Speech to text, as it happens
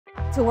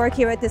to work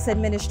here at this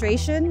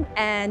administration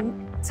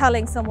and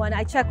telling someone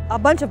I check a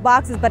bunch of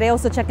boxes, but I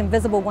also check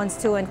invisible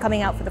ones too, and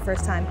coming out for the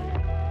first time.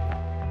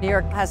 New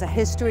York has a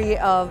history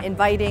of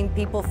inviting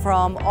people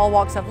from all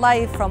walks of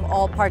life, from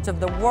all parts of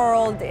the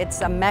world.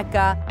 It's a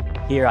mecca.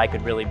 Here I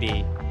could really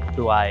be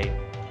who I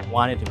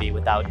wanted to be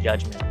without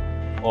judgment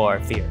or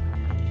fear.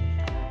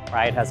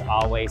 Pride has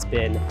always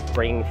been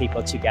bringing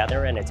people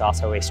together, and it's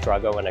also a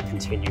struggle and a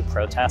continued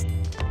protest.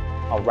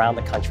 Around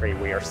the country,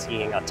 we are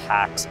seeing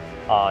attacks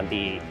on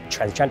the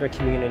transgender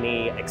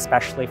community,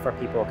 especially for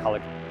people of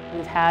color.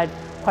 We've had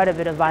quite a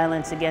bit of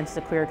violence against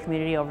the queer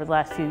community over the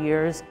last few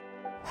years.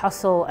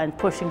 Hustle and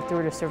pushing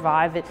through to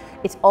survive.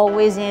 It's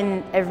always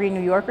in every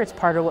New Yorker. It's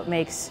part of what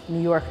makes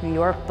New York, New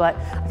York. But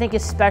I think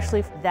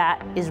especially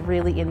that is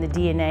really in the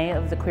DNA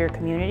of the queer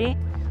community.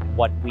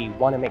 What we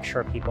want to make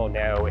sure people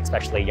know,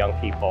 especially young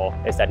people,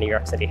 is that New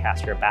York City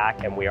has your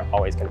back, and we are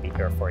always going to be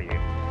here for you.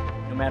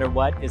 No matter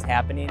what is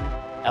happening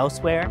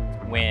elsewhere,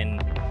 when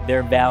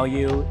their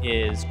value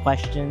is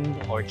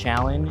questioned or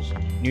challenged,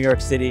 New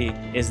York City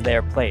is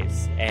their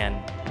place, and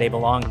they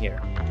belong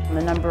here.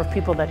 The number of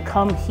people that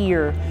come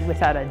here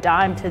without a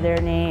dime to their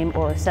name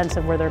or a sense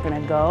of where they're going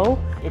to go,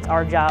 it's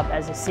our job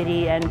as a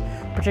city and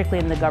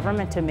particularly in the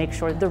government to make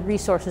sure the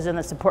resources and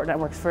the support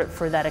networks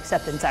for that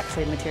acceptance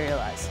actually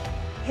materialize.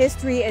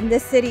 History in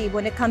this city,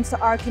 when it comes to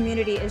our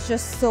community, is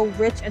just so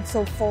rich and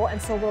so full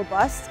and so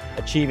robust.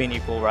 Achieving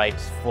equal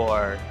rights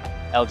for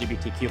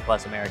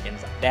LGBTQ+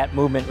 Americans. That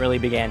movement really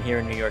began here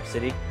in New York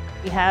City.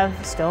 We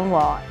have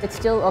Stonewall. It's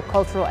still a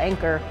cultural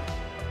anchor.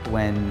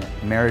 When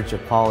marriage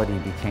equality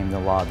became the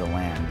law of the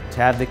land, to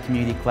have the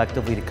community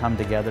collectively to come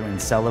together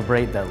and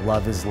celebrate that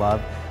love is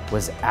love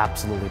was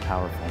absolutely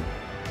powerful.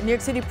 New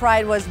York City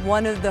Pride was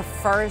one of the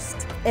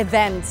first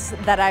events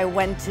that I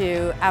went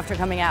to after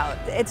coming out.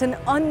 It's an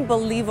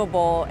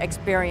unbelievable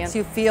experience.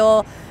 You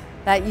feel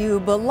that you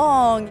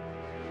belong.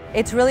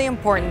 It's really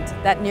important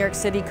that New York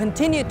City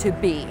continue to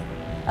be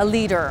a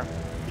leader.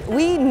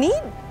 We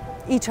need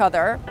each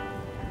other.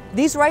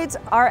 These rights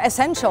are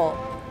essential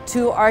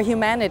to our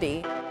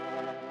humanity.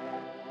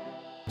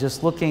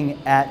 Just looking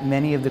at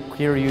many of the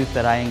queer youth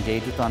that I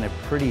engage with on a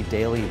pretty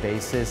daily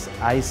basis,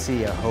 I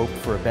see a hope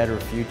for a better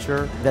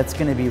future that's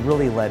going to be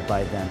really led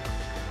by them.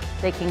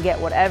 They can get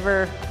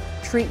whatever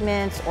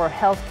treatments or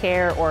health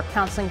care or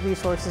counseling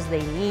resources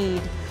they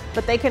need,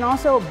 but they can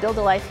also build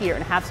a life here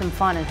and have some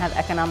fun and have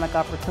economic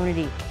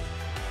opportunity.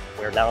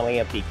 We're not only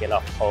a beacon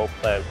of hope,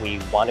 but we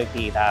want to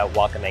be that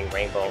welcoming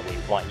rainbow. We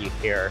want you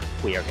here.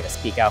 We are going to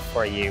speak out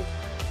for you.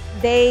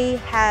 They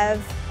have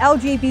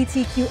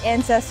LGBTQ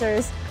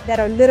ancestors that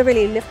are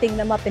literally lifting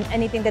them up in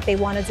anything that they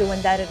want to do,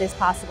 and that it is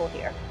possible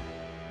here.